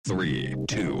Three,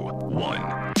 two,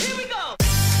 one. Here we go!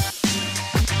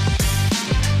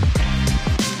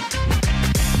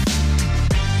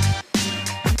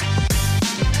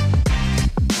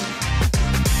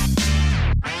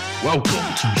 Welcome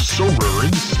to Sorare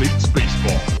in States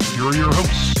Baseball. Here are your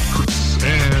hosts, Chris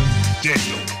and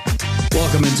Daniel.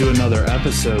 Welcome into another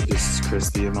episode. This is Chris,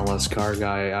 the MLS car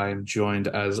guy. I am joined,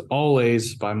 as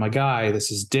always, by my guy. This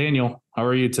is Daniel. How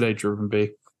are you today, Driven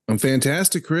B? I'm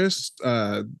fantastic, Chris.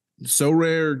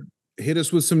 Sorare hit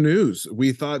us with some news.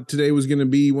 We thought today was going to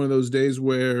be one of those days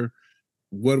where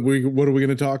what are we going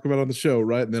to talk about on the show,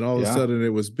 right? And then all of a sudden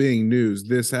it was being news.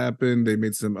 This happened. They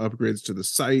made some upgrades to the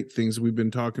site, things we've been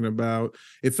talking about.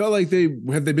 It felt like they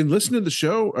been listening to the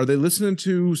show? Are they listening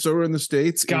to Sorare in the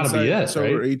States? It's got to be it,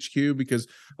 Sorare right? HQ, because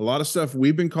a lot of stuff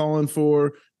we've been calling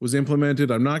for was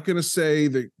implemented. I'm not going to say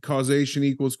that causation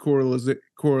equals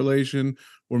correlation,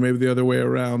 or maybe the other way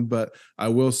around, but I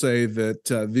will say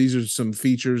that these are some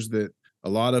features that a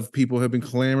lot of people have been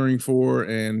clamoring for,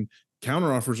 and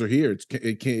counteroffers are here.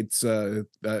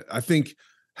 I think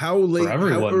how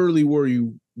early were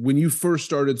you when you first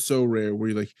started Sorare? Were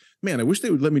you like, man, I wish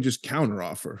they would let me just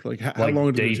counteroffer? Like how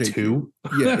long did it take two?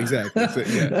 Yeah, exactly. That's it,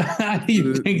 yeah. How do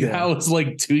you think that was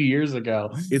like 2 years ago?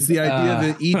 It's the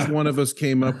idea that each one of us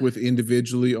came up with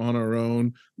individually on our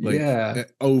own,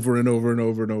 over and over and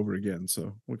over and over again.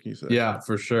 So what can you say? Yeah,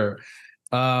 for sure.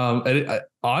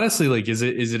 Honestly, like, is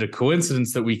it a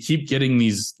coincidence that we keep getting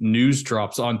these news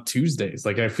drops on Tuesdays?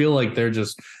 Like, I feel like they're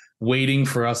just waiting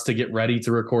for us to get ready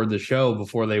to record the show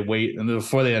before they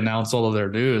announce all of their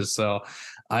news. So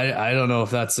I don't know if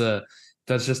that's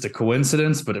just a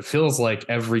coincidence, but it feels like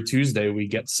every Tuesday we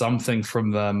get something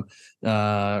from them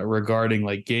regarding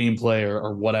like gameplay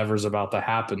or whatever's about to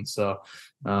happen. So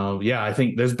I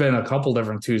think there's been a couple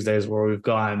different Tuesdays where we've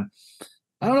gone,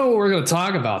 I don't know what we're going to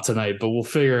talk about tonight, but we'll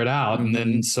figure it out. Mm-hmm. And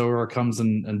then Sorare comes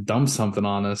and dumps something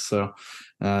on us. So,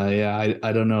 I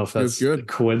don't know if that's a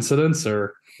coincidence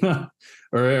or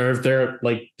if they're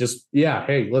like,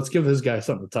 hey, let's give this guy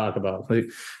something to talk about.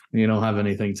 Like, you don't have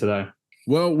anything today.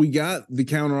 Well, we got the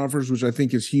counter offers, which I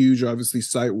think is huge, obviously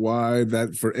site-wide.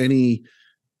 That for any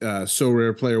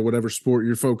Sorare player, whatever sport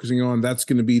you're focusing on, that's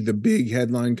going to be the big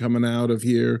headline coming out of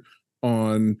here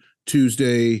on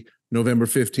Tuesday, November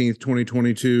 15th,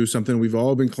 2022, something we've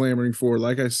all been clamoring for,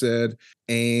 like I said.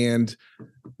 And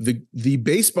the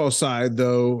baseball side,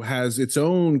 though, has its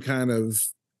own kind of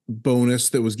bonus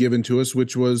that was given to us,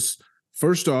 which was,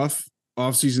 first off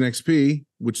season XP,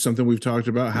 which is something we've talked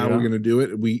about, how we're going to do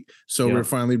it. We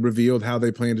finally revealed how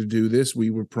they plan to do this. We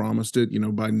were promised it,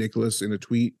 by Nicholas in a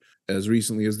tweet as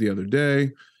recently as the other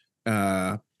day.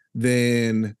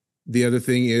 Then the other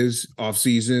thing is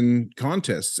off-season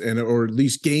contests or at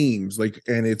least games,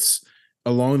 and it's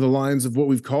along the lines of what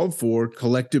we've called for,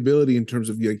 collectability in terms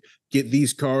of get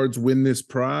these cards, win this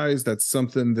prize. That's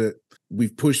something that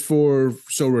we've pushed for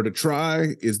Sorare to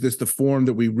try. Is this the form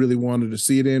that we really wanted to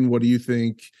see it in? What do you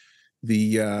think?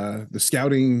 The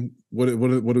scouting, what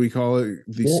do we call it?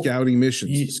 Scouting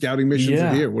missions. Scouting missions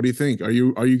are here. What do you think? Are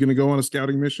you going to go on a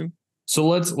scouting mission? So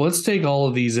let's take all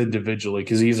of these individually,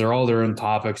 because these are all their own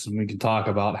topics, and we can talk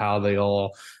about how they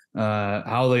all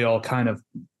kind of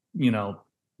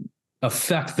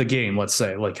affect the game. Let's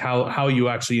say, like how you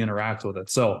actually interact with it.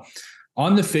 So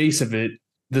on the face of it,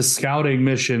 the scouting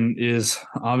mission is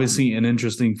obviously an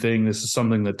interesting thing. This is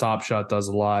something that Top Shot does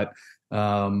a lot,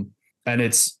 and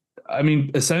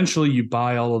essentially you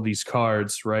buy all of these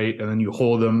cards, right, and then you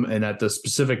hold them, and at the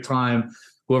specific time,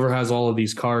 whoever has all of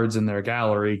these cards in their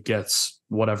gallery gets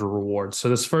whatever reward. So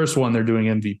this first one, they're doing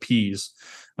MVPs.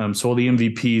 So all the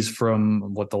MVPs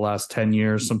from the last 10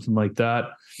 years, something like that.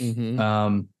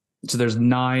 Mm-hmm. So there's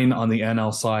 9 on the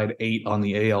NL side, 8 on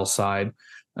the AL side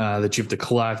that you have to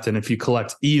collect. And if you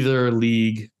collect either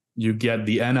league, you get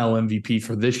the NL MVP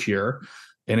for this year.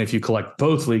 And if you collect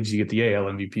both leagues, you get the AL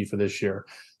MVP for this year.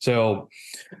 So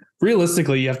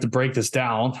realistically, you have to break this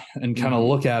down and kind of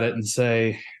look at it and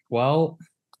say, well,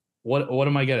 what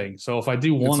am I getting? So if I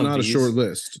do one of these, it's not a short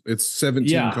list. It's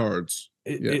 17 cards.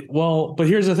 But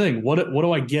here's the thing. What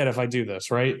do I get if I do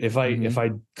this, right? If I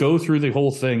go through the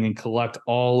whole thing and collect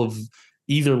all of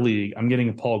either league, I'm getting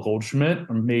a Paul Goldschmidt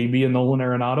or maybe a Nolan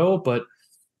Arenado, but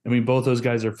both those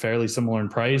guys are fairly similar in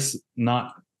price,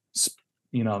 not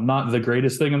the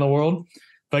greatest thing in the world.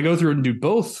 If I go through and do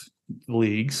both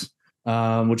leagues,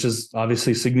 which is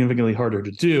obviously significantly harder to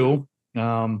do,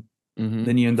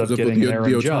 then you end up getting an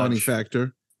Aaron Judge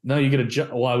factor. No, you get a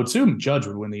I would assume Judge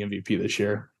would win the MVP this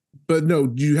year. But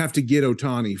no, you have to get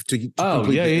Ohtani to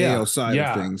complete the AL side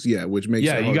of things. Yeah, which makes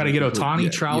you got to get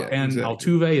Ohtani, Trout, and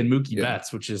Altuve and Mookie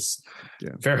Betts, which is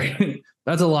very,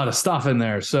 That's a lot of stuff in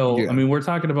there. So, Yeah. I mean, we're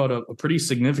talking about a pretty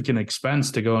significant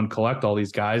expense to go and collect all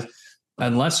these guys,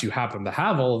 unless you happen to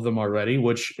have all of them already,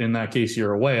 which in that case,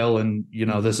 you're a whale. And,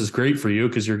 this is great for you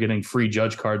because you're getting free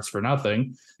judge cards for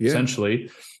nothing, essentially.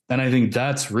 And I think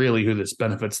that's really who this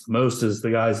benefits the most is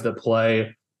the guys that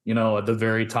play, at the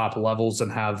very top levels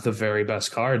and have the very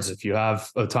best cards. If you have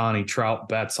Ohtani, Trout,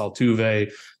 Betts,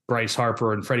 Altuve, Bryce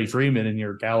Harper, and Freddie Freeman in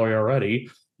your gallery already,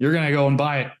 you're going to go and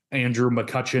buy Andrew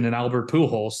McCutchen and Albert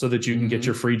Pujols so that you can get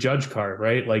your free judge card,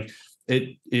 right? Like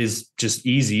it is just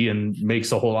easy and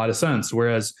makes a whole lot of sense.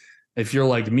 Whereas if you're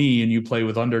like me and you play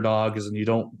with underdogs and you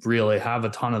don't really have a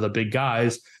ton of the big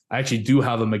guys, I actually do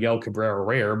have a Miguel Cabrera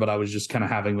rare, but I was just kind of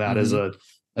having that as a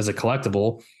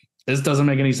collectible. This doesn't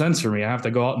make any sense for me. I have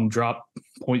to go out and drop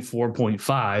 0.4,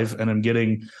 0.5, and I'm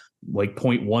getting like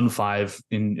 0.15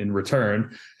 in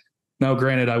return. Now,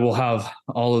 granted, I will have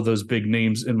all of those big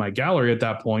names in my gallery at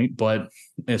that point, but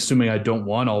assuming I don't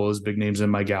want all those big names in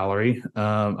my gallery,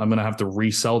 I'm going to have to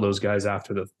resell those guys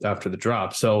after the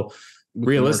drop. So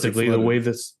realistically, the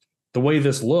way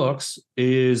this looks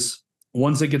is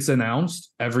once it gets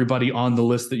announced, everybody on the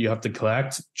list that you have to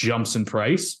collect jumps in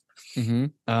price.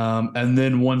 And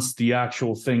then once the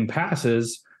actual thing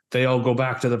passes, they all go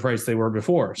back to the price they were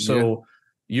before. So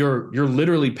you're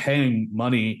literally paying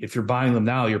money. If you're buying them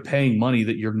now, you're paying money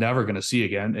that you're never going to see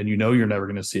again. And you're never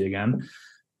going to see again.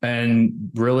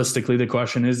 And realistically, the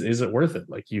question is it worth it?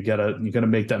 Like you gotta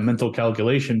make that mental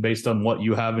calculation based on what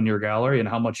you have in your gallery and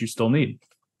how much you still need.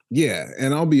 Yeah.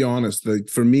 And I'll be honest, like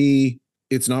for me,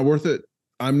 it's not worth it.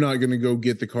 I'm not going to go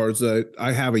get the cards that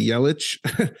I have a Yelich.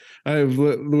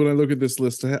 When I look at this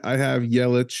list, I have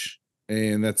Yelich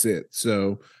and that's it.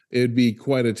 So it'd be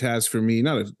quite a task for me.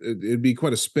 It'd be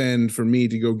quite a spend for me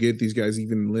to go get these guys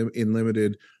even in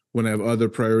limited when I have other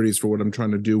priorities for what I'm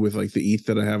trying to do with like the ETH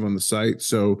that I have on the site.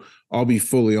 So I'll be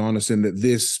fully honest in that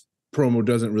this promo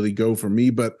doesn't really go for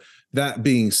me. But that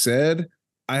being said,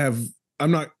 I have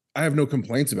no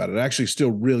complaints about it. I actually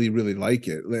still really, really like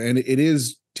it. And it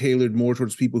is tailored more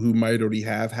towards people who might already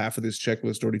have half of this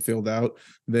checklist already filled out.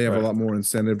 They have a lot more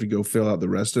incentive to go fill out the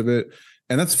rest of it.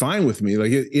 And that's fine with me.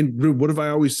 Like what have I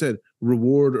always said?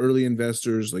 Reward early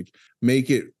investors, like make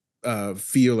it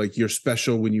feel like you're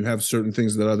special when you have certain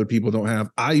things that other people don't have.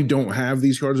 I don't have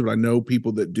these cards, but I know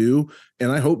people that do.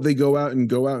 And I hope they go out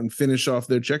and finish off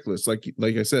their checklist.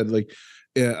 Like I said,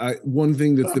 one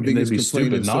thing that's the biggest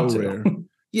complaint in So Rare.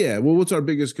 Yeah. Well, what's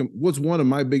one of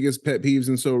my biggest pet peeves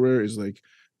in So Rare is like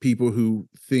people who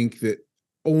think that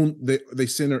they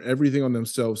center everything on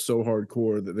themselves so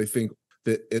hardcore that they think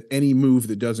that any move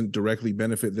that doesn't directly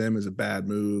benefit them is a bad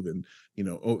move. And,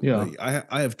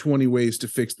 I have 20 ways to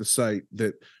fix the site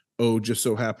that, just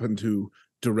so happen to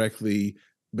directly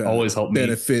always help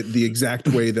benefit the exact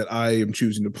way that I am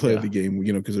choosing to play the game,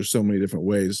 because there's so many different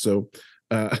ways. So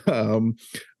I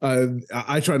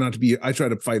try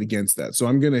to fight against that. So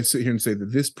I'm going to sit here and say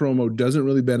that this promo doesn't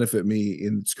really benefit me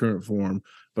in its current form,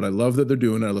 but I love that they're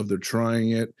doing it. I love they're trying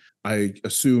it. I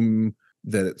assume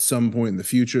that at some point in the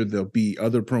future, there'll be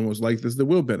other promos like this that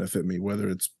will benefit me, whether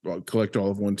it's collect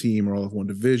all of one team or all of one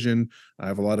division. I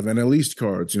have a lot of NL East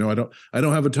cards. I don't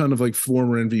have a ton of like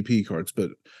former MVP cards,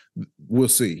 but we'll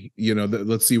see.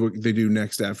 Let's see what they do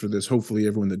next after this. Hopefully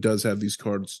everyone that does have these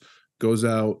cards goes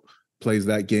out, plays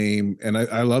that game. And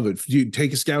I love it. You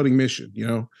take a scouting mission,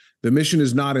 the mission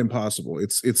is not impossible.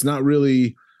 It's a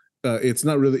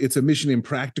mission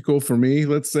impractical for me,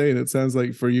 let's say. And it sounds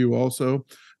like for you also.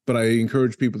 But I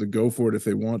encourage people to go for it if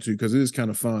they want to, because it is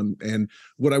kind of fun. And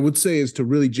what I would say is to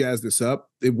really jazz this up.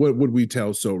 What would we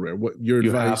tell So Rare? What your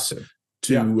advice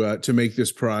to make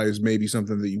this prize maybe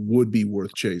something that would be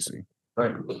worth chasing?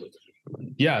 Right.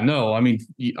 Yeah. No. I mean,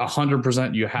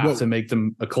 100%. You have to make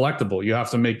them a collectible. You have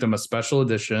to make them a special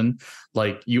edition.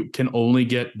 Like you can only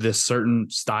get this certain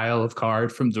style of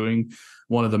card from doing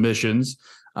one of the missions.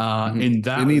 In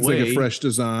that it needs way, like a fresh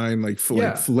design, like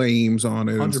flames on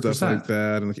it 100%. And stuff like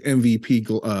that, and like MVP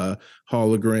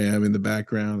hologram in the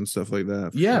background and stuff like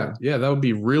that. Yeah, that would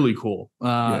be really cool.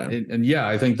 And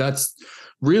I think that's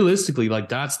realistically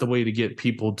that's the way to get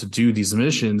people to do these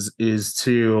missions is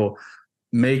to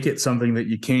make it something that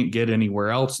you can't get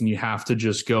anywhere else, and you have to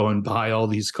just go and buy all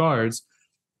these cards.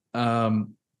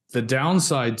 The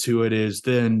downside to it is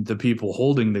then the people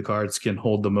holding the cards can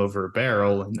hold them over a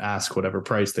barrel and ask whatever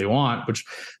price they want, which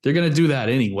they're going to do that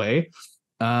anyway.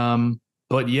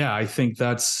 But yeah, I think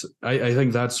that's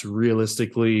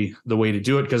realistically the way to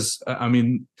do it. Because I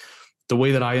mean, the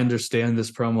way that I understand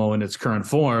this promo in its current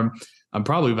form, I'm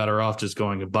probably better off just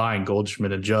going and buying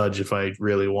Goldschmidt and Judge if I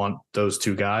really want those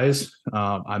two guys.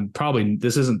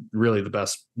 This isn't really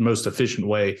the most efficient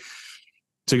way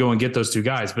to go and get those two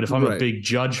guys. But if I'm a Right. big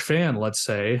Judge fan, let's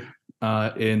say,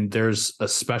 and there's a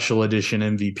special edition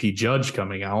MVP Judge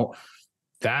coming out,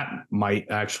 that might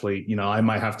actually, I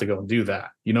might have to go and do that.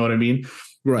 You know what I mean?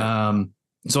 Right.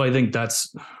 So I think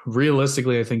that's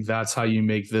realistically, I think that's how you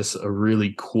make this a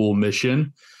really cool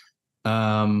mission.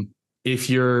 If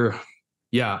you're,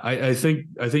 I think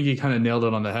you kind of nailed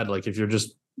it on the head. Like if you're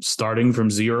just starting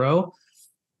from zero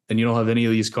and you don't have any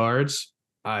of these cards,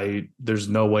 there's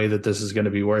no way that this is going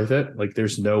to be worth it. Like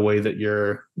there's no way that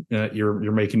you're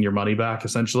making your money back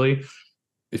essentially.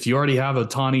 If you already have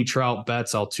Ohtani, Trout,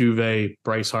 Betts, Altuve,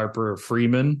 Bryce Harper, or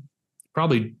Freeman,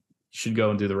 probably should go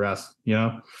and do the rest,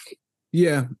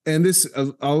 Yeah, and this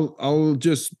I'll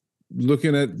just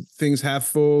looking at things half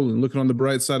full and looking on the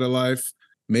bright side of life.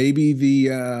 Maybe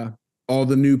the all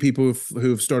the new people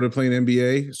who've started playing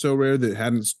NBA so rare that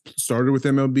hadn't started with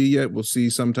MLB yet. We'll see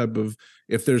some type of,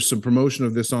 if there's some promotion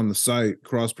of this on the site,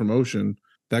 cross promotion,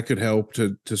 that could help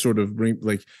to sort of bring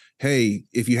like, hey,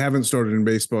 if you haven't started in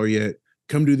baseball yet,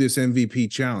 come do this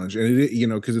MVP challenge. And it,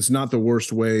 because it's not the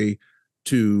worst way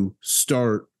to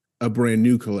start a brand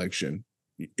new collection.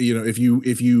 If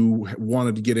you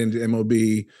wanted to get into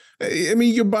MLB, I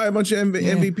mean, you buy a bunch of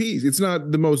MVPs. It's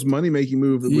not the most money making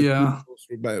move.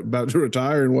 About to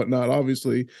retire and whatnot,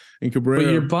 obviously. And Cabrera,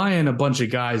 but you're buying a bunch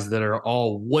of guys that are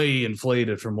all way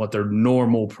inflated from what their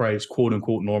normal price, quote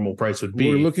unquote, normal price would be.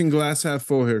 We're looking glass half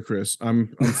full here, Chris.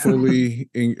 I'm fully,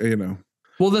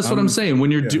 Well, that's what I'm saying.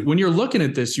 When you're looking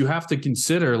at this, you have to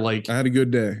consider like I had a good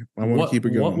day. I want to keep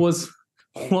it going.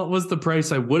 What was the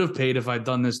price I would have paid if I'd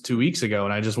done this 2 weeks ago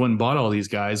and I just went and bought all these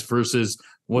guys versus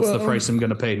what's the price I'm going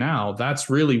to pay now? That's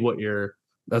really what you're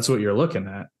looking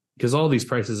at, because all these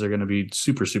prices are going to be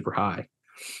super, super high.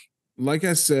 Like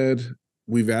I said,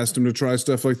 we've asked them to try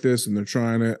stuff like this and they're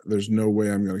trying it. There's no way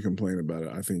I'm going to complain about it.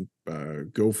 I think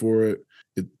go for it.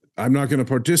 I'm not going to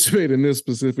participate in this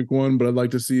specific one, but I'd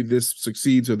like to see this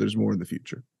succeed so there's more in the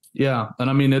future. Yeah. And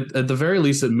I mean, at the very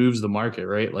least, it moves the market,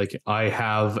 right? Like I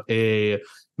have a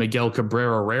Miguel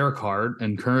Cabrera rare card,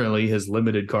 and currently his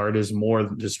limited card is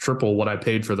just triple what I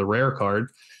paid for the rare card.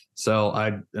 So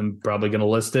I am probably going to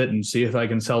list it and see if I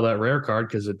can sell that rare card,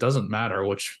 because it doesn't matter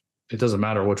which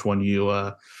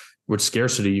one which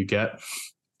scarcity you get.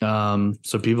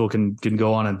 So people can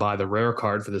go on and buy the rare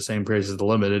card for the same price as the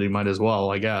limited. You might as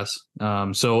well, I guess.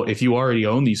 So if you already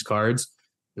own these cards,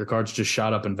 your cards just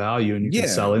shot up in value and you can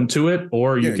sell into it,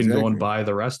 or you can go and buy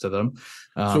the rest of them.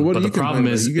 So what but do the problem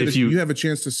is if you have a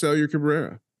chance to sell your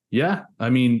Cabrera. Yeah. I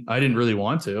mean, I didn't really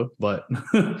want to, but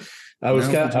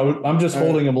I'm just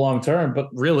holding them long term. But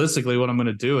realistically, what I'm going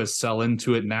to do is sell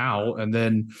into it now. And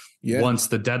then once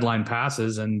the deadline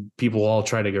passes and people all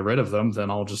try to get rid of them,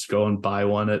 then I'll just go and buy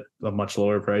one at a much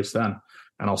lower price then.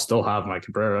 And I'll still have my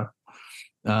Cabrera.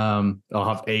 I'll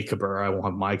have a Cabrera. I won't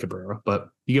have my Cabrera, but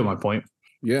you get my point.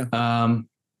 Yeah.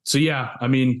 So yeah, I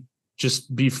mean,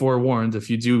 just be forewarned, if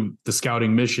you do the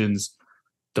scouting missions,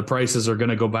 the prices are going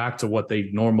to go back to what they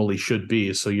normally should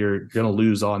be. So you're going to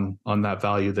lose on that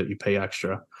value that you pay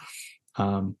extra.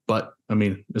 But I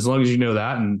mean, as long as you know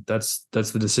that, and that's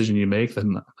the decision you make,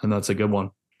 then that's a good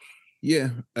one. Yeah.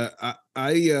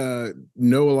 I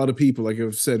know a lot of people, like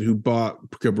I've said, who bought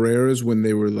Cabreras when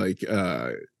they were like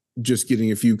just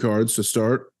getting a few cards to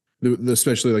start,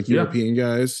 especially like European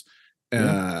guys.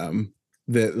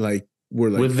 That like were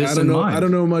like, I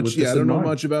don't know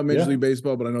much about Major League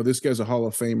Baseball, but I know this guy's a Hall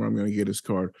of Famer. I'm going to get his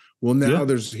card. Well, now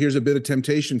here's a bit of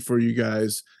temptation for you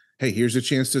guys. Hey, here's a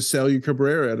chance to sell your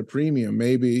Cabrera at a premium.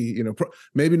 Maybe,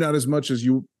 maybe not as much as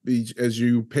you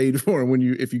paid for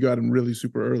him if you got him really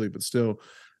super early, but still,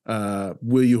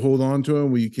 will you hold on to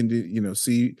him? Will you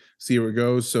see where it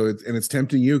goes? So it's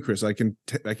tempting you, Chris. I can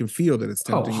feel that it's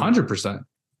tempting. 100%.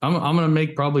 I'm going to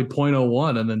make probably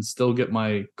 0.01 and then still get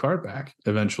my card back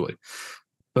eventually.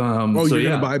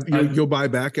 You'll buy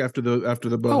back after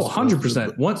the buzz.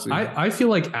 100%. Once I feel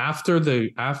like after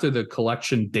the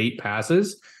collection date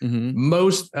passes,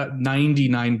 most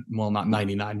 99, well, not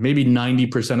 99, maybe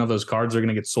 90% of those cards are going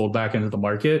to get sold back into the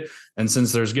market. And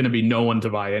since there's going to be no one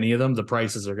to buy any of them, the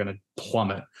prices are going to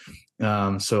plummet.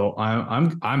 So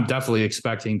I'm definitely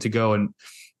expecting to go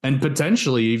and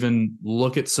potentially even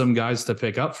look at some guys to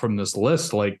pick up from this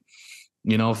list. Like,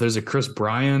 if there's a Chris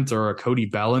Bryant or a Cody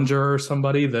Bellinger or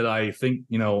somebody that I think,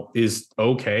 is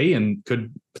okay and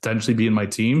could potentially be in my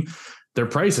team, their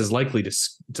price is likely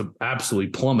to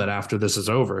absolutely plummet after this is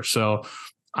over. So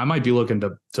I might be looking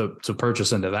to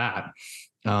purchase into that.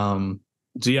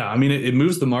 So yeah, I mean, it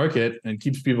moves the market and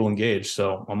keeps people engaged.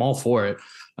 So I'm all for it.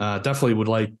 Definitely would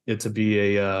like it to be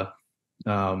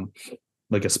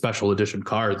like a special edition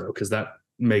card though, because that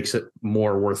makes it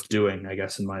more worth doing, I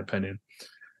guess, in my opinion.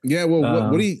 Yeah,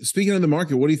 well, what do you, speaking of the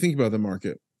market, what do you think about the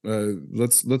market?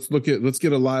 Let's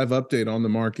get a live update on the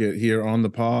market here on the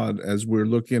pod as we're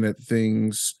looking at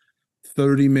things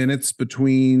 30 minutes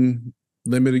between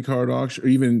limited card auction, or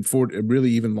even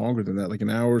even longer than that, like an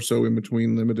hour or so in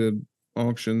between limited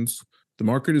auctions. The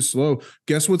market is slow.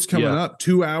 Guess what's coming up?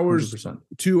 2 hours. 100%.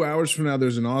 2 hours from now,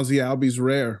 there's an Aussie Albies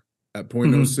rare at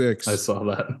 0.06. I saw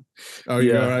that. Oh,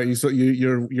 yeah. All right.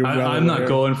 You're well I'm not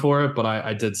going for it, but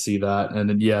I did see that.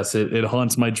 And yes, it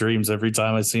haunts my dreams every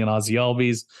time I see an Aussie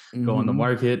Albies go on the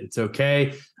market. It's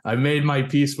okay. I made my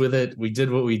peace with it. We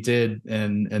did what we did,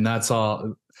 and that's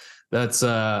all. That's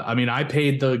I mean, I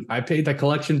paid the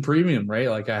collection premium, right?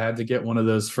 Like I had to get one of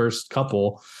those first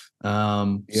couple.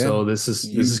 So this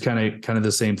is kind of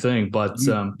the same thing, but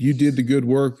you did the good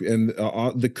work, and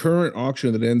the current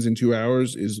auction that ends in 2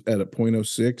 hours is at a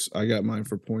 0.06. I got mine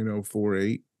for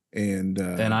 0.048, and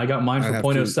I got mine for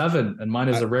 0.07, and mine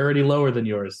is a rarity lower than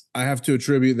yours. I have to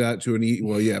attribute that to an ETH.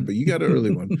 Well, yeah, but you got an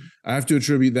early one. I have to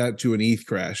attribute that to an ETH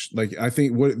crash. Like I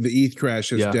think what the ETH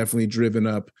crash has definitely driven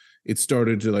up. It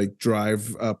started to like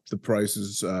drive up the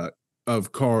prices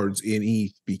of cards in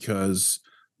ETH because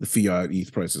the fiat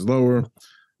ETH price is lower.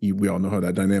 We all know how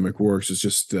that dynamic works. It's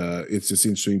just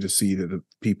interesting to see that the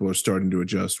people are starting to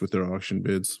adjust with their auction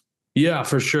bids. Yeah,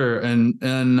 for sure. And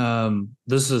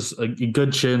this is a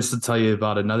good chance to tell you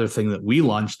about another thing that we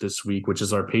launched this week, which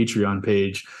is our Patreon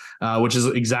page, which is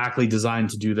exactly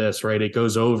designed to do this, right? It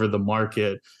goes over the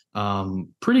market.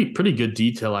 Pretty good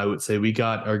detail, I would say. We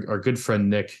got our good friend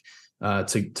Nick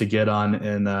to get on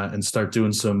and start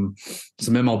doing some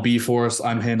MLB for us.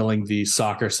 I'm handling the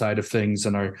soccer side of things,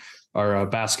 and our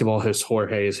basketball host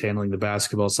Jorge is handling the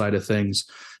basketball side of things.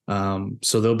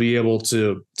 So they'll be able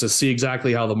to see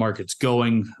exactly how the market's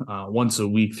going once a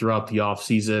week throughout the off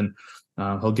season.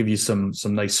 He'll give you some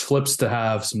nice flips to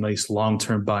have, some nice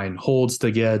long-term buy and holds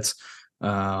to get,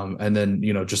 and then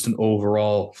just an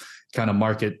overall kind of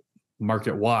market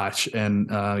watch. And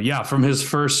from his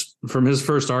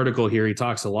first article here, he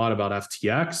talks a lot about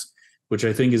FTX, which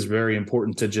I think is very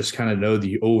important to just kind of know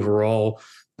the overall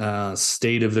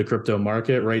state of the crypto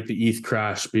market, right? The ETH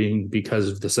crash being because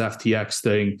of this FTX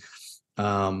thing.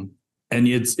 And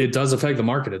it does affect the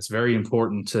market. It's very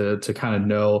important to kind of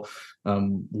know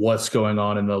what's going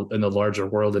on in the larger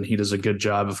world. And he does a good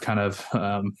job of kind of,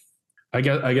 I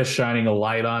guess shining a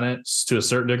light on it to a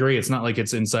certain degree. It's not like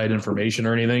it's inside information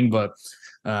or anything, but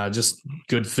just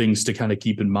good things to kind of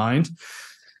keep in mind.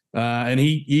 And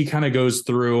he kind of goes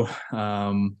through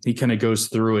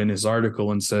in his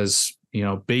article and says,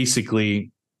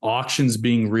 basically auctions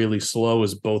being really slow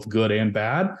is both good and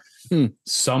bad.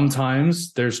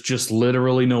 Sometimes there's just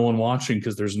literally no one watching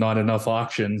because there's not enough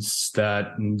auctions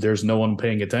that there's no one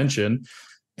paying attention.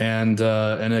 And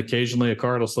occasionally a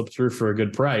card will slip through for a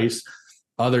good price.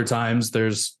 Other times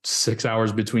there's 6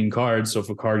 hours between cards. So if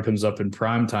a card comes up in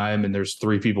prime time and there's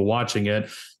 3 people watching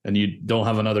it and you don't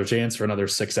have another chance for another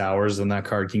 6 hours, then that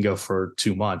card can go for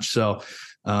too much. So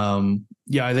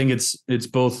I think it's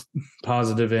both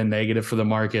positive and negative for the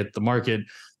market. The market,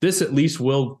 this at least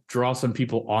will draw some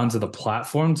people onto the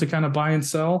platform to kind of buy and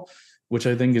sell, which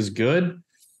I think is good.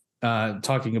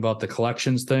 Talking about the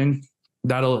collections thing,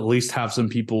 that'll at least have some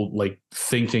people like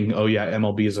thinking, oh yeah,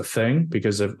 MLB is a thing,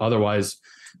 because if otherwise,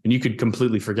 and you could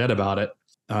completely forget about it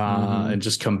and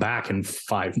just come back in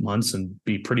 5 months and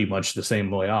be pretty much the same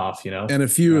way off, And a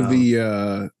few of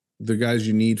the guys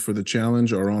you need for the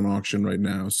challenge are on auction right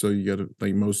now. So you got to,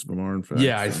 like, most of them are in fact.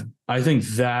 Yeah. So. I think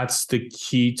that's the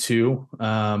key too.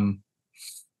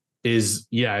 If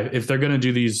they're going to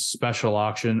do these special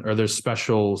auction or there's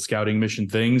special scouting mission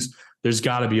things, there's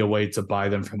got to be a way to buy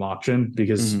them from auction,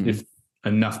 because if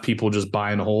enough people just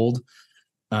buy and hold,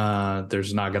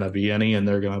 there's not going to be any, and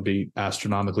they're going to be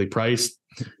astronomically priced.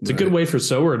 It's a good way for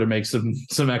Sorare to make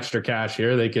some extra cash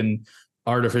here. They can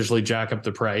artificially jack up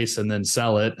the price and then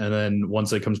sell it, and then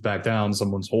once it comes back down,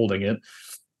 someone's holding it.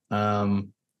 I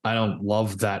don't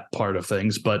love that part of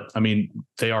things, but I mean,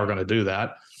 they are going to do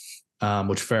that,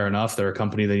 which fair enough. They're a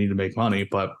company, they need to make money,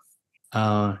 but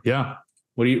what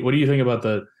do you think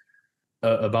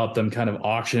about them kind of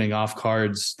auctioning off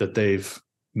cards that they've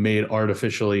made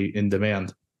artificially in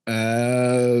demand?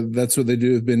 That's what they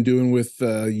have been doing with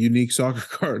unique soccer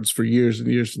cards for years and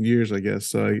years and years, I guess.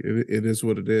 So it is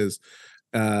what it is.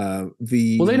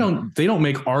 They don't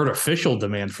make artificial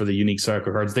demand for the unique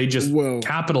soccer cards. They just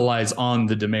capitalize on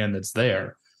the demand that's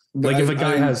there. Like if a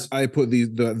guy I put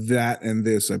that and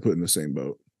this, I put in the same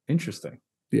boat. Interesting.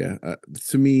 Yeah.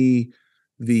 To me,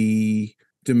 the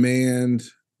demand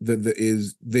that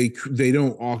is they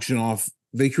don't auction off.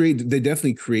 They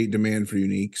definitely create demand for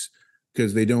uniques,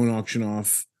 because they don't auction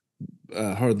off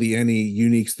hardly any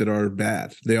uniques that are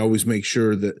bad. They always make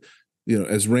sure that,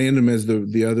 as random as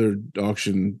the other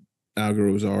auction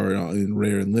algos are in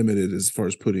rare and limited, as far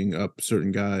as putting up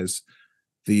certain guys,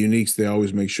 the uniques, they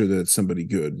always make sure that it's somebody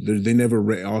good. They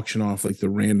never auction off like the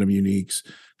random uniques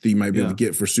that you might be able to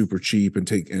get for super cheap and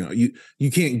take.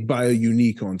 You can't buy a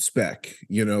unique on spec.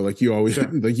 Like you always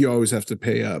have to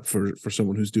pay up for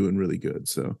someone who's doing really good.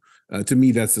 So to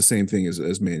me, that's the same thing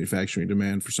as manufacturing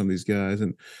demand for some of these guys.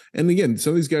 And again,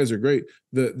 some of these guys are great.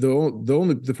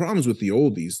 The problems with the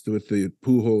oldies, with the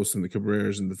Pujols and the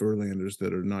Cabreras and the Verlanders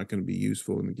that are not going to be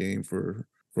useful in the game for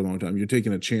a long time. You're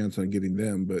taking a chance on getting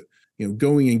them, but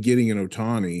going and getting an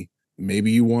Ohtani,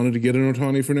 maybe you wanted to get an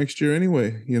Ohtani for next year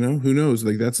anyway. Who knows?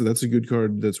 Like that's a good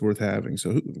card that's worth having.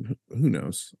 So who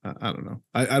knows? I don't know.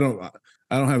 I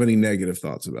don't have any negative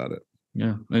thoughts about it.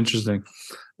 Yeah, interesting.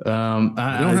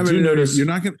 I do notice you're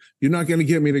not gonna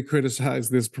get me to criticize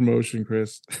this promotion,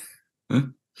 Chris.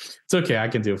 It's okay. I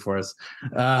can do it for us.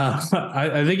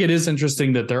 I think it is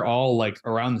interesting that they're all like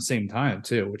around the same time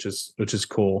too, which is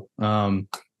cool.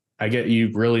 I get you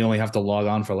really only have to log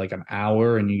on for like an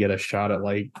hour and you get a shot at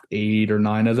like 8 or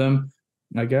 9 of them.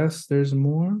 I guess there's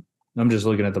more. I'm just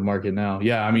looking at the market now.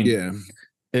 Yeah. I mean,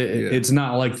 it's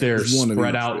not like they're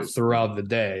spread out throughout the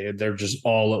day. They're just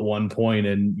all at one point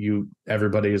and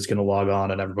everybody is going to log on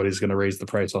and everybody's going to raise the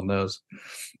price on those.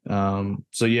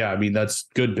 So yeah, I mean, that's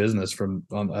good business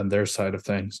on their side of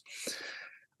things.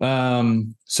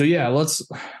 So yeah,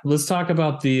 let's talk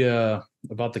about the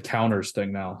counters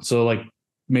thing now. So like,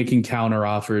 making counter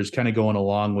offers, kind of going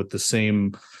along with the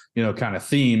same, kind of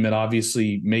theme. It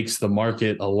obviously makes the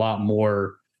market a lot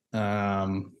more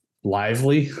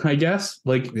lively, I guess.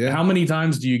 Like, how many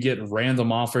times do you get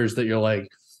random offers that you're like,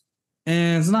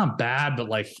 it's not bad, but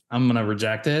like, I'm going to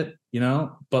reject it,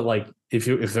 But like,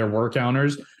 if there were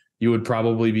counters, you would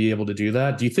probably be able to do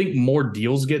that. Do you think more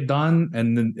deals get done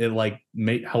and then it like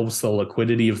helps the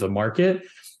liquidity of the market?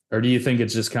 Or do you think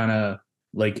it's just kind of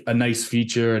like a nice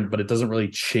feature, but it doesn't really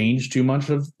change too much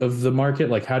of the market?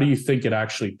 Like, how do you think it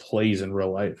actually plays in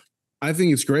real life? I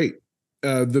think it's great.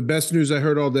 The best news I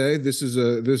heard all day. This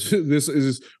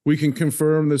is we can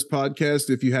confirm this podcast.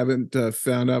 If you haven't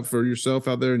found out for yourself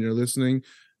out there and you're listening,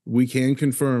 we can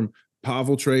confirm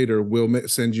Pavel Trader will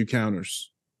send you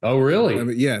counters. Oh, really? I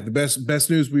mean, yeah, the best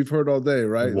news we've heard all day,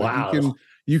 right? Wow. Like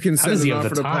you can send an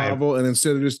offer to Pavel, and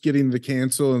instead of just getting the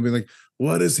cancel and being like,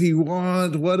 what does he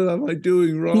want? What am I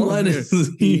doing wrong? What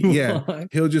does he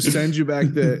want? He'll just send you back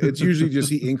it's usually just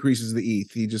he increases the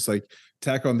ETH. He just like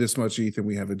tack on this much ETH and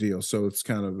we have a deal. So it's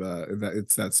kind of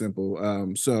it's that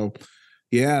simple. So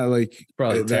yeah, like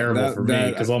probably terrible for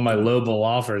me because all my lowball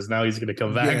offers now he's going to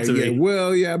come back to me.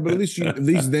 Well, yeah, but at least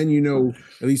then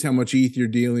at least how much ETH you're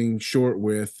dealing short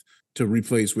with to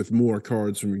replace with more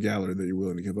cards from your gallery that you're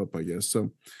willing to give up, I guess. So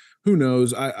who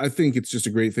knows? I think it's just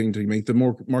a great thing to make the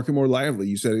market more lively.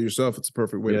 You said it yourself. It's a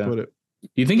perfect way to put it.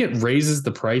 You think it raises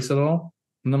the price at all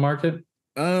in the market?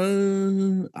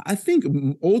 I think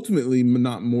ultimately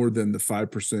not more than the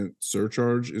 5%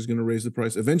 surcharge is going to raise the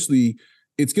price. Eventually,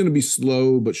 it's going to be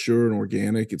slow but sure and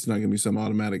organic. It's not going to be some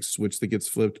automatic switch that gets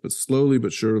flipped, but slowly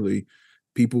but surely,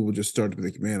 people will just start to be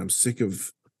like, man, I'm sick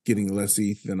of getting less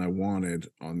ETH than I wanted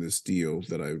on this deal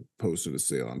that I posted a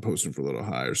sale. I'm posting for a little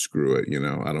higher. Screw it.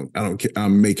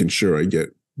 I'm making sure I get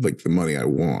like the money I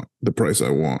want, the price I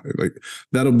want. Like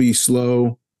that'll be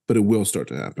slow, but it will start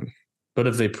to happen. But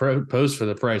if they post for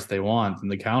the price they want, then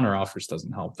the counter offers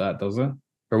doesn't help that, does it?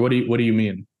 Or what do you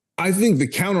mean? I think the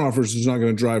counter offers is not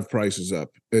going to drive prices up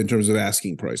in terms of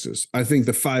asking prices. I think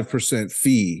the 5%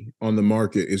 fee on the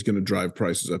market is going to drive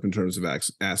prices up in terms of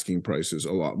asking prices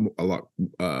a lot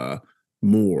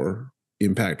more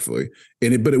impactfully.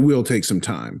 But it will take some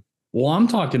time. Well, I'm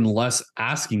talking less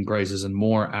asking prices and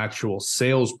more actual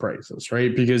sales prices,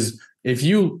 right? Because if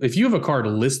you have a card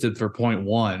listed for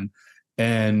 0.1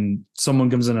 and someone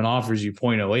comes in and offers you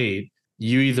 0.08,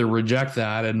 you either reject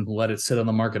that and let it sit on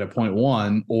the market at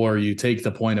 0.1 or you take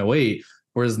the 0.08.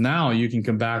 Whereas now you can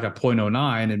come back at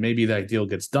 0.09 and maybe that deal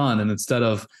gets done. And instead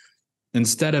of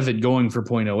it going for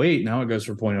 0.08, now it goes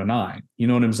for 0.09. You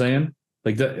know what I'm saying?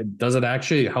 Like, does it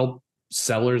actually help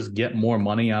sellers get more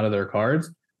money out of their cards?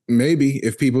 Maybe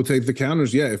if people take the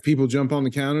counters, yeah. If people jump on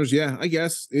the counters, yeah, I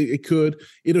guess it could.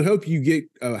 It'll help you get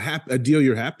a deal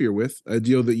you're happier with, a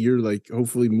deal that you're like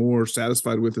hopefully more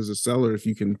satisfied with as a seller. If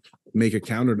you can make a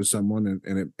counter to someone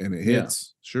and it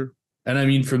hits, sure. And I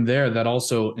mean, from there, that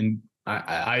also,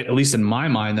 I at least in my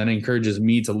mind, that encourages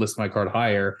me to list my card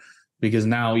higher because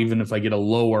now even if I get a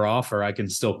lower offer, I can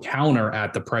still counter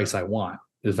at the price I want.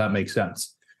 If that makes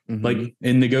sense. Mm-hmm. Like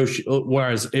in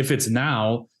whereas if it's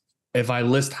now, if I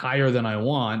list higher than I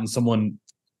want and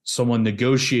someone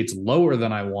negotiates lower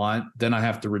than I want, then I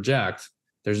have to reject.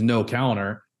 There's no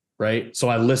counter, right? So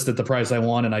I list at the price I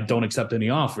want and I don't accept any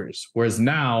offers. Whereas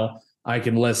now I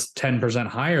can list 10%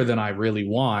 higher than I really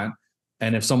want.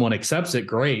 And if someone accepts it,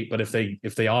 great. But if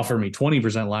they offer me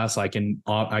 20% less, I can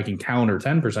counter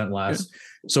 10% less. Yeah.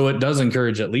 So it does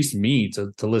encourage at least me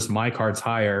to list my cards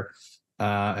higher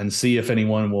and see if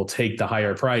anyone will take the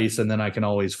higher price. And then I can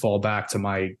always fall back to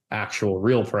my actual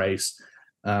real price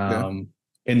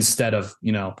instead of,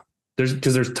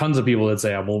 there's tons of people that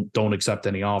say don't accept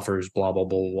any offers, blah, blah,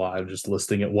 blah, blah. I'm just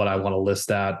listing at what I want to list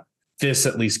at. This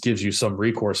at least gives you some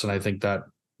recourse. And I think that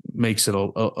makes it a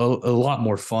lot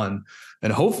more fun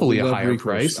and hopefully a higher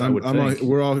price.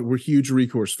 We're huge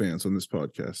recourse fans on this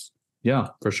podcast. Yeah,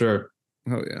 for sure.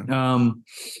 Oh yeah.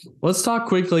 Let's talk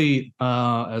quickly.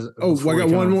 I got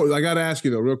one more. I got to ask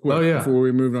you though, real quick. Oh, yeah. Before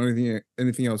we move on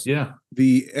anything else. Yeah.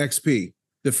 The XP,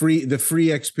 the free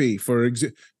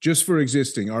XP just for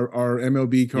existing. Our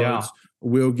MLB cards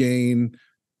will gain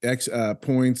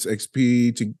points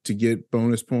XP to get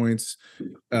bonus points.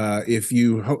 If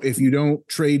you don't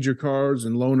trade your cards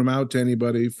and loan them out to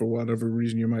anybody for whatever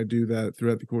reason, you might do that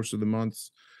throughout the course of the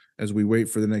months as we wait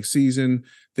for the next season.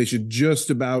 They should just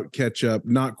about catch up.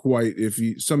 Not quite.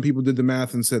 Some people did the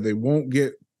math and said they won't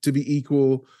get to be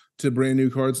equal to brand new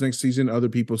cards next season. Other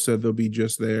people said they'll be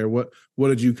just there. What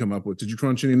did you come up with? Did you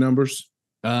crunch any numbers?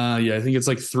 I think it's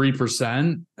like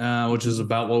 3%, which is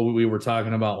about what we were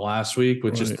talking about last week,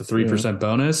 which is the 3%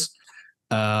 bonus.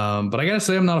 But I gotta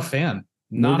say, I'm not a fan.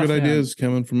 Not good ideas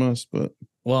coming from us, but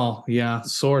well, yeah,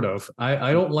 sort of.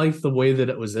 I don't like the way that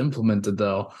it was implemented,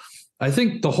 though. I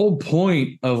think the whole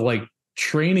point of like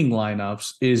training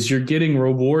lineups is you're getting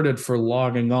rewarded for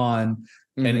logging on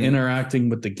and interacting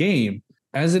with the game.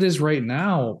 As it is right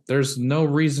now, there's no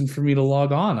reason for me to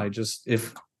log on. I just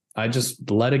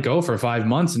let it go for 5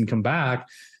 months and come back.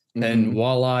 And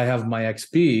while I have my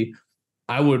XP,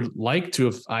 I would like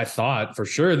to, I thought for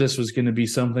sure this was going to be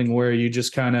something where you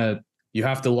just you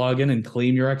have to log in and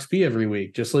claim your XP every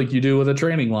week, just like you do with a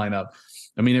training lineup.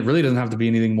 I mean, it really doesn't have to be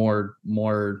anything more,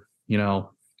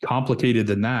 complicated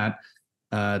than that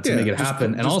to make it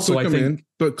happen. And also I think,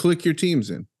 but click your teams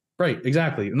in. Right.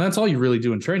 Exactly. And that's all you really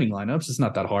do in training lineups. It's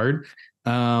not that hard.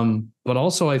 But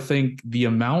also I think the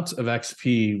amount of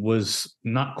XP was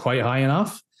not quite high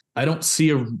enough. I don't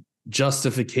see a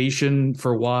justification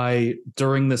for why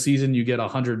during the season you get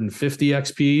 150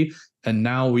 XP and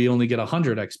now we only get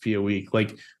 100 XP a week.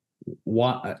 Like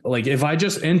why? Like if I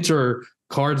just enter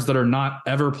cards that are not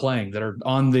ever playing, that are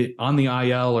on the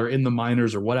IL or in the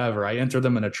minors or whatever, I enter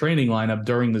them in a training lineup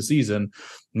during the season,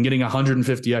 I'm getting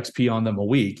 150 XP on them a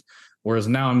week. Whereas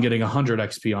now I'm getting 100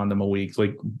 XP on them a week.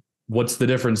 Like, what's the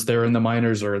difference? They're in the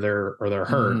minors or they're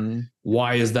hurt.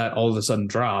 Why is that all of a sudden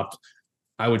dropped?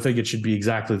 I would think it should be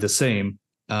exactly the same.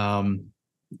 So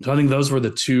I think those were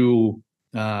the two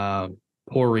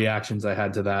poor reactions I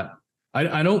had to that.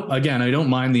 I don't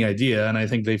mind the idea, and I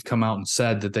think they've come out and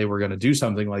said that they were going to do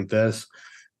something like this.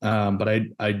 But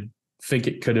I think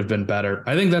it could have been better.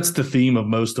 I think that's the theme of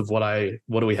most of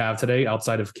what do we have today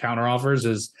outside of counter offers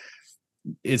is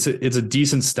it's a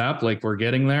decent step. Like we're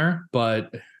getting there,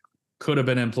 but could have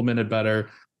been implemented better.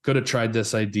 Could have tried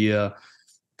this idea.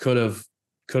 Coulda,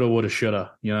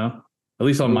 shoulda, at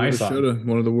least on my side.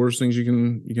 One of the worst things you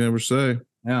can ever say.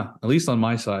 Yeah. At least on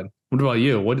my side. What about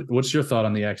you? What's your thought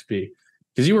on the XP?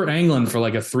 Because you were angling for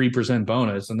like a 3%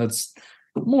 bonus, and that's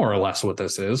more or less what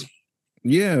this is.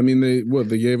 Yeah, I mean,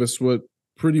 they gave us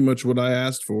pretty much what I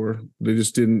asked for. They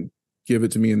just didn't give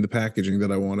it to me in the packaging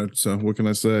that I wanted. So what can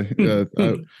I say?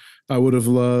 I would have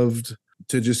loved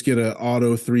to just get an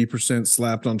auto 3%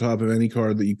 slapped on top of any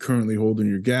card that you currently hold in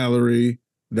your gallery.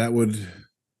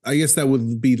 I guess that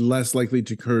would be less likely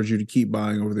to encourage you to keep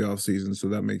buying over the offseason. So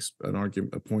that makes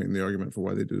a point in the argument for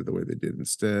why they did it the way they did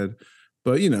instead.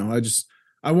 But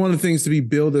I wanted things to be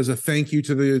billed as a thank you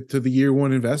to the year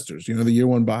one investors, the year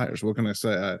one buyers. What can I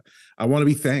say? I want to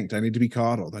be thanked. I need to be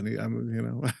coddled. I need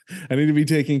to be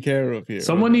taken care of here.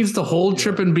 Someone needs to hold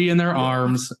Trippin' B in their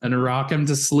arms and rock him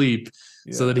to sleep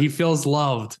so that he feels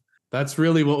loved. That's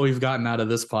really what we've gotten out of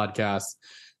this podcast.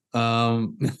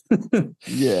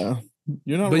 Yeah.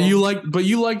 You're not wrong.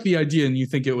 You like the idea and you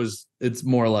think it's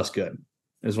more or less good,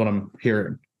 is what I'm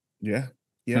hearing. Yeah.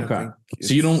 Yeah. Okay.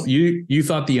 So you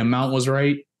thought the amount was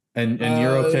right and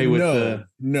you're okay with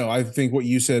No, I think what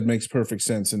you said makes perfect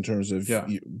sense in terms of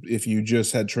if you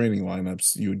just had training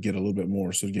lineups, you would get a little bit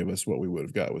more. So give us what we would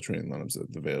have got with training lineups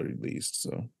at the very least.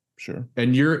 So sure.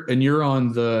 And you're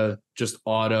on the just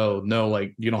auto,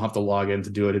 like you don't have to log in to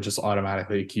do it. It just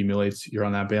automatically accumulates. You're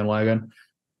on that bandwagon,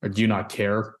 or do you not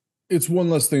care? It's one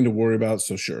less thing to worry about.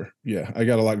 So sure. Yeah. I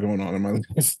got a lot going on in my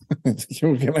life.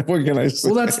 What can I say?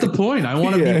 Well, that's the point. I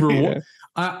want to Yeah, be rewarded.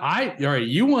 All right.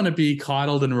 You want to be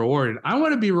coddled and rewarded. I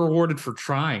want to be rewarded for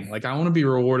trying. Like I want to be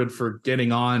rewarded for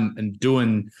getting on and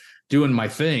doing my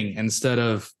thing instead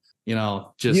of,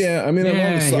 just yeah. I mean, I'm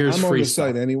on the stuff.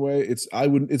 site anyway. It's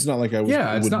not like I was.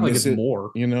 Yeah, it's would not like miss it's it,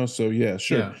 more. So yeah,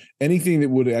 sure. Yeah. Anything that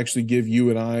would actually give you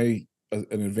and I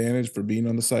an advantage for being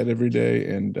on the site every day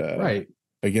and Right.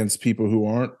 against people who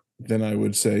aren't, then I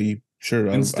would say sure.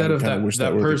 Instead of that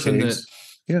person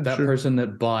person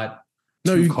that bought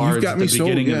you've cards got at me the sold.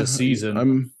 beginning of the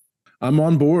season. I'm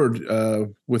on board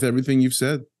with everything you've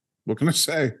said. What can I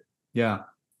say? Yeah.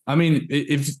 I mean,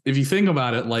 if you think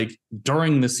about it, like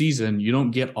during the season, you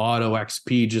don't get auto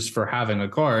XP just for having a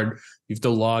card. You have to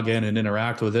log in and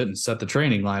interact with it and set the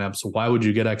training lineup. So why would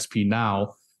you get XP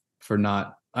now for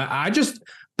not? I just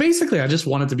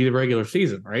want it to be the regular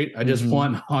season, right? I just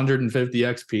want 150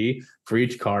 XP for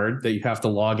each card that you have to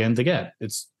log in to get.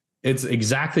 It's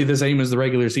exactly the same as the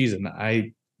regular season.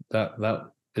 That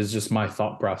is just my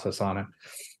thought process on it.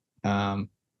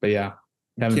 But yeah,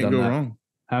 haven't done that. Wrong.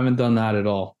 Haven't done that at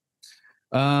all.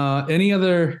 Any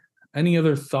other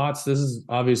thoughts? This is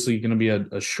obviously going to be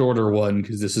a shorter one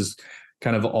because this is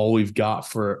kind of all we've got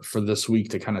for this week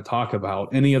to kind of talk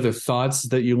about. Any other thoughts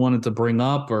that you wanted to bring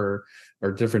up or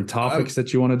different topics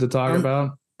that you wanted to talk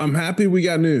about? I'm happy we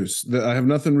got news. I have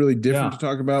nothing really different to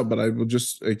talk about, but I will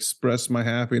just express my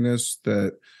happiness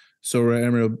that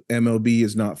Sorare MLB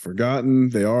is not forgotten.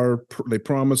 They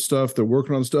promise stuff. They're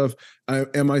working on stuff.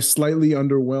 Am I slightly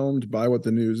underwhelmed by what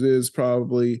the news is?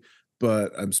 Probably,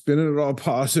 but I'm spinning it all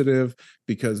positive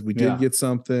because we did get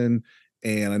something,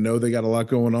 and I know they got a lot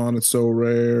going on. It's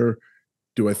Sorare.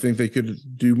 Do I think they could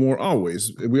do more?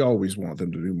 Always. We always want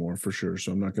them to do more for sure.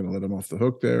 So I'm not going to let them off the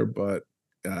hook there, but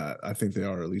I think they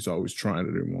are at least always trying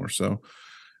to do more. So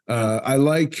I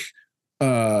like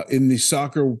in the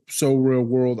soccer Sorare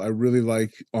world, I really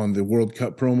like on the World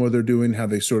Cup promo they're doing how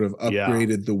they sort of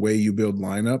upgraded the way you build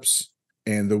lineups.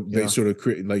 And they sort of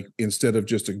create, like, instead of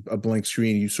just a blank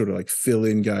screen, you sort of like fill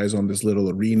in guys on this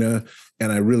little arena.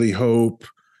 And I really hope,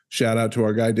 shout out to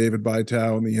our guy, David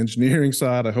Bytow on the engineering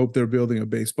side. I hope they're building a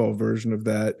baseball version of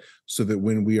that so that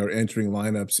when we are entering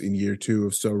lineups in year 2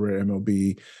 of Sorare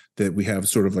MLB, that we have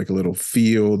sort of like a little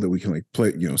field that we can like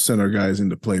play, send our guys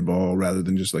into play ball rather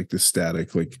than just like this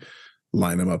static, like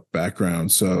line them up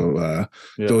background. So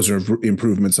those are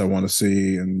improvements I want to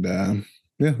see. And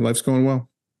life's going well.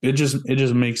 It just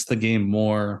makes the game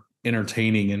more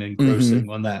entertaining and engrossing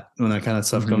when that kind of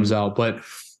stuff comes out. But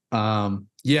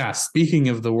speaking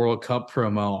of the World Cup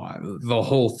promo, the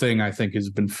whole thing I think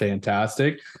has been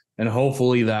fantastic, and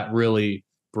hopefully that really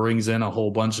brings in a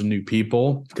whole bunch of new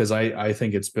people because I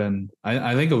think it's been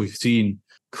I think we've seen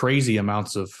crazy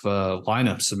amounts of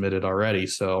lineups submitted already.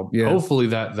 So hopefully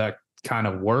that kind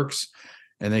of works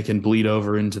and they can bleed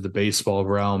over into the baseball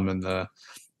realm and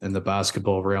the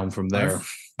basketball realm from there.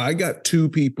 I got 2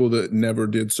 people that never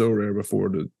did Sorare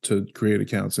before to create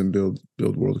accounts and build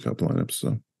World Cup lineups.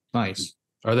 So nice.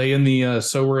 Are they in the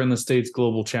Sorare in the States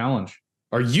Global Challenge?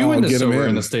 Are you in the Sorare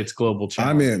in the States Global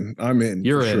Challenge? I'm in.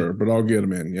 You're for in. Sure, but I'll get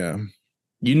them in. Yeah.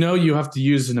 You have to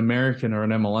use an American or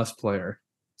an MLS player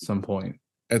at some point.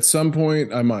 At some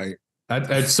point, I might.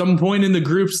 At some point in the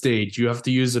group stage, you have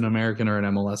to use an American or an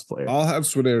MLS player. I'll have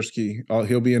Swiderski.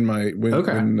 He'll be in my Well,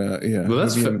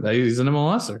 that's he's an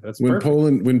MLSer. That's when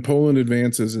perfect. When Poland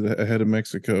advances ahead of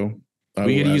Mexico.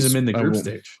 We get to use him in the group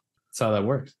stage. That's how that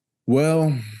works.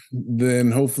 Well,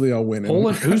 then hopefully I'll win.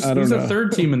 Poland. Who's the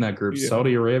third team in that group?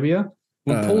 Saudi Arabia.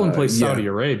 When Poland plays Saudi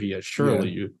Arabia,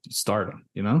 surely you start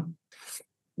him.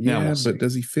 Yeah, but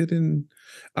does he fit in?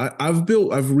 I've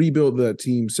rebuilt that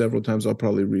team several times. I'll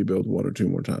probably rebuild 1 or 2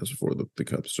 more times before the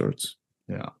cup starts.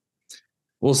 Yeah,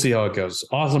 we'll see how it goes.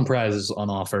 Awesome prizes on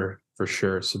offer for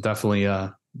sure. So definitely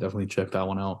check that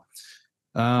one out.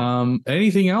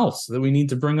 Anything else that we need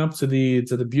to bring up to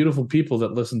the beautiful people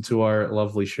that listen to our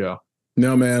lovely show?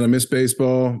 No, man, I miss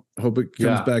baseball. Hope it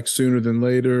comes back sooner than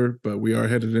later, but we are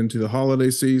headed into the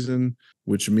holiday season,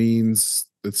 which means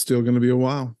it's still going to be a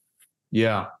while.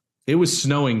 Yeah. It was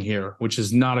snowing here, which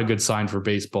is not a good sign for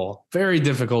baseball. Very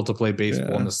difficult to play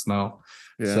baseball in the snow.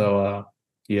 Yeah. So,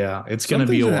 it's going to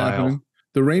be a while. Happening.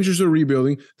 The Rangers are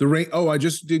rebuilding. I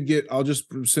just did get,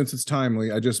 since it's timely,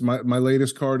 my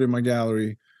latest card in my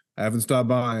gallery, I haven't stopped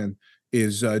buying,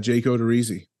 is Jake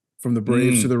Odorizzi from the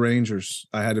Braves to the Rangers.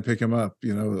 I had to pick him up.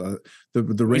 The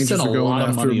Rangers are going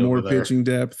after more pitching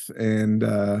depth. And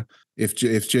if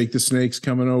Jake the Snake's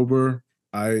coming over,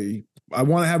 I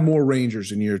want to have more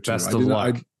Rangers in year 2. Best of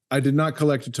luck. I did not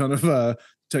collect a ton of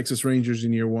Texas Rangers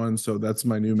in year one. So that's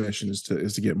my new mission is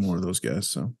to get more of those guys.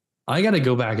 So I got to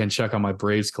go back and check on my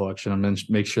Braves collection and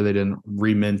make sure they didn't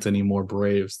remint any more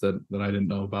Braves that I didn't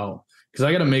know about. Because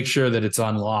I got to make sure that it's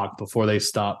unlocked before they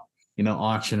stop,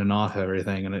 auctioning off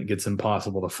everything, and it gets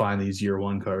impossible to find these year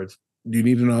one cards. You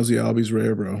need an Ozzy Albies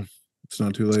rare, bro. It's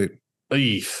not too late.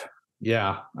 Eef.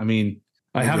 Yeah, I mean,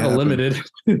 I Make have it a happen. limited.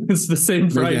 It's the same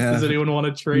Make it price. Does happen. anyone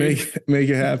want to trade? Make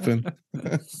it happen.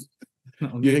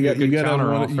 You got to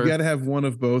counter have one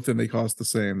of both, and they cost the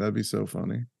same. That'd be so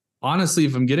funny. Honestly,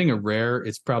 if I'm getting a rare,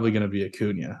 it's probably going to be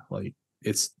Acuna. Like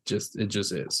it just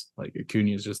is. Like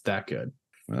Acuna is just that good.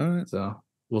 All right. So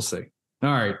we'll see.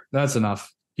 All right, that's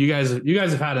enough. You guys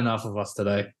have had enough of us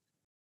today.